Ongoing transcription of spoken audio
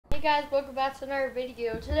guys, welcome back to another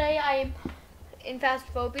video. Today I am in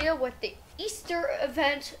Phasmophobia with the Easter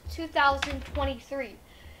event 2023.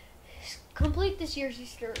 Complete this year's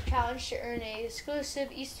Easter challenge to earn an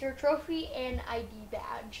exclusive Easter trophy and ID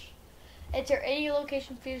badge. Enter any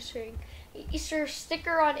location featuring an Easter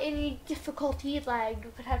sticker on any difficulty, like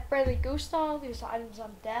you could have friendly ghost on, there's items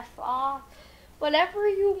on death off. Whatever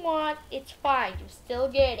you want, it's fine, you still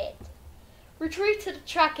get it. Retreat to the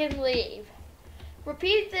truck and leave.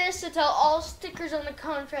 Repeat this until all stickers on the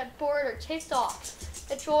contract board are ticked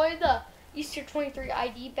off. Enjoy the Easter 23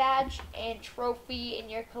 ID badge and trophy in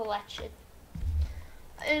your collection.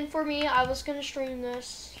 And for me, I was going to stream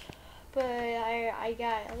this, but I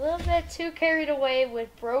got a little bit too carried away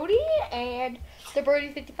with Brody and the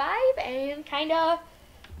Brody 55 and kind of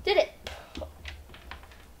did it.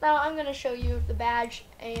 Now I'm going to show you the badge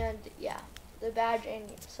and,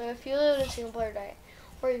 so if you live in a single player day,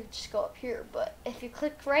 or you just go up here, but if you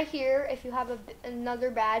click right here, if you have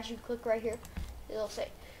another badge, you click right here, it'll say,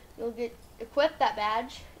 you'll get equip that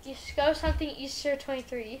badge. You just go something Easter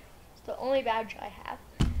 23, it's the only badge I have,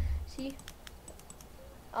 see,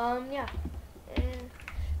 yeah, and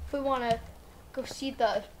if we want to go see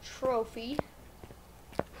the trophy,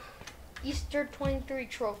 Easter 23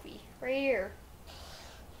 trophy, right here.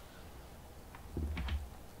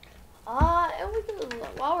 And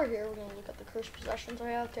while we're here, we're gonna look at the cursed possessions. I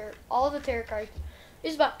have all the tarot cards.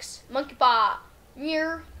 These bucks, monkey paw,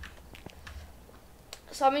 mirror,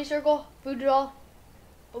 summoning circle, voodoo doll,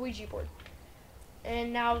 a Ouija board,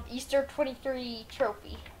 and now Easter 23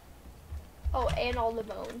 trophy. Oh, and all the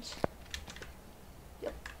bones.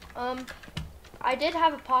 Yep. I did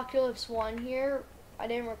have Apocalypse 1 here. I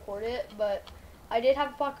didn't record it, but I did have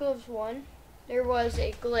Apocalypse 1. There was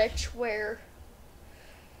a glitch where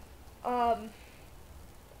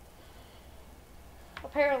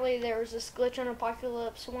apparently there was this glitch on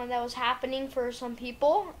Apocalypse 1 that was happening for some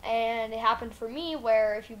people, and it happened for me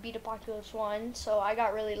where if you beat Apocalypse 1, so I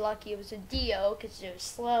got really lucky. It was a Dio because it was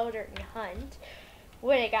slow during the hunt.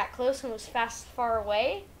 When it got close and was far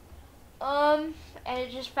away, and it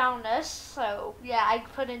just found us, so yeah, I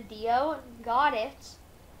put in Dio and got it,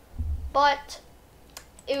 but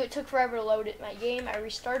it took forever to load it in my game. I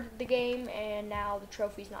restarted the game, and now the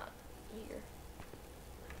trophy's not here.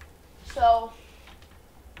 So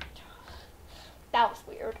that was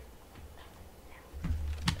weird.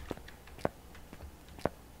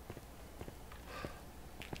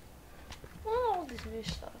 All this new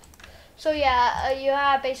stuff. So yeah, you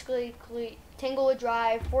have basically Tanglewood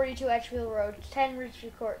Drive, 42 Edgefield Road, 10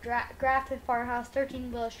 Ridgeview Court, Grafton Farmhouse,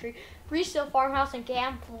 13 Willow Street, Breedstale Farmhouse, and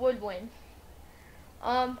Camp Woodwind.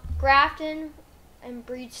 Grafton and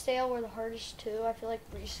Breedstale were the hardest too. I feel like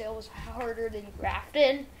Breedstale was harder than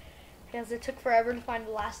Grafton because it took forever to find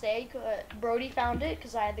the last egg. Brody found it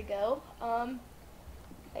because I had to go. And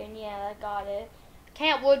yeah, I got it.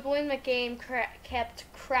 Camp Woodwind, the game kept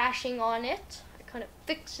crashing on it. I couldn't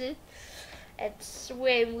fix it. It's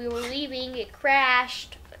when we were leaving, it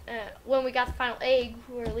crashed. When we got the final egg,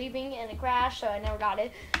 we were leaving and it crashed, so I never got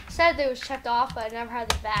it. It said it was checked off, but I never had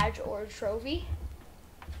the badge or the trophy.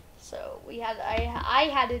 So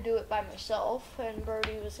I had to do it by myself, and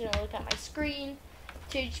Brody was gonna look at my screen,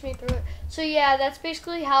 teach me through it. So yeah, that's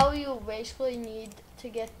basically how you basically need to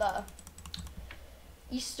get the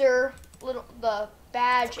Easter the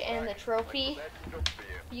badge and the trophy.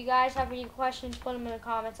 If you guys have any questions, put them in the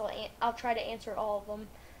comments. I'll try to answer all of them.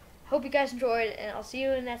 Hope you guys enjoyed, and I'll see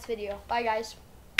you in the next video. Bye guys.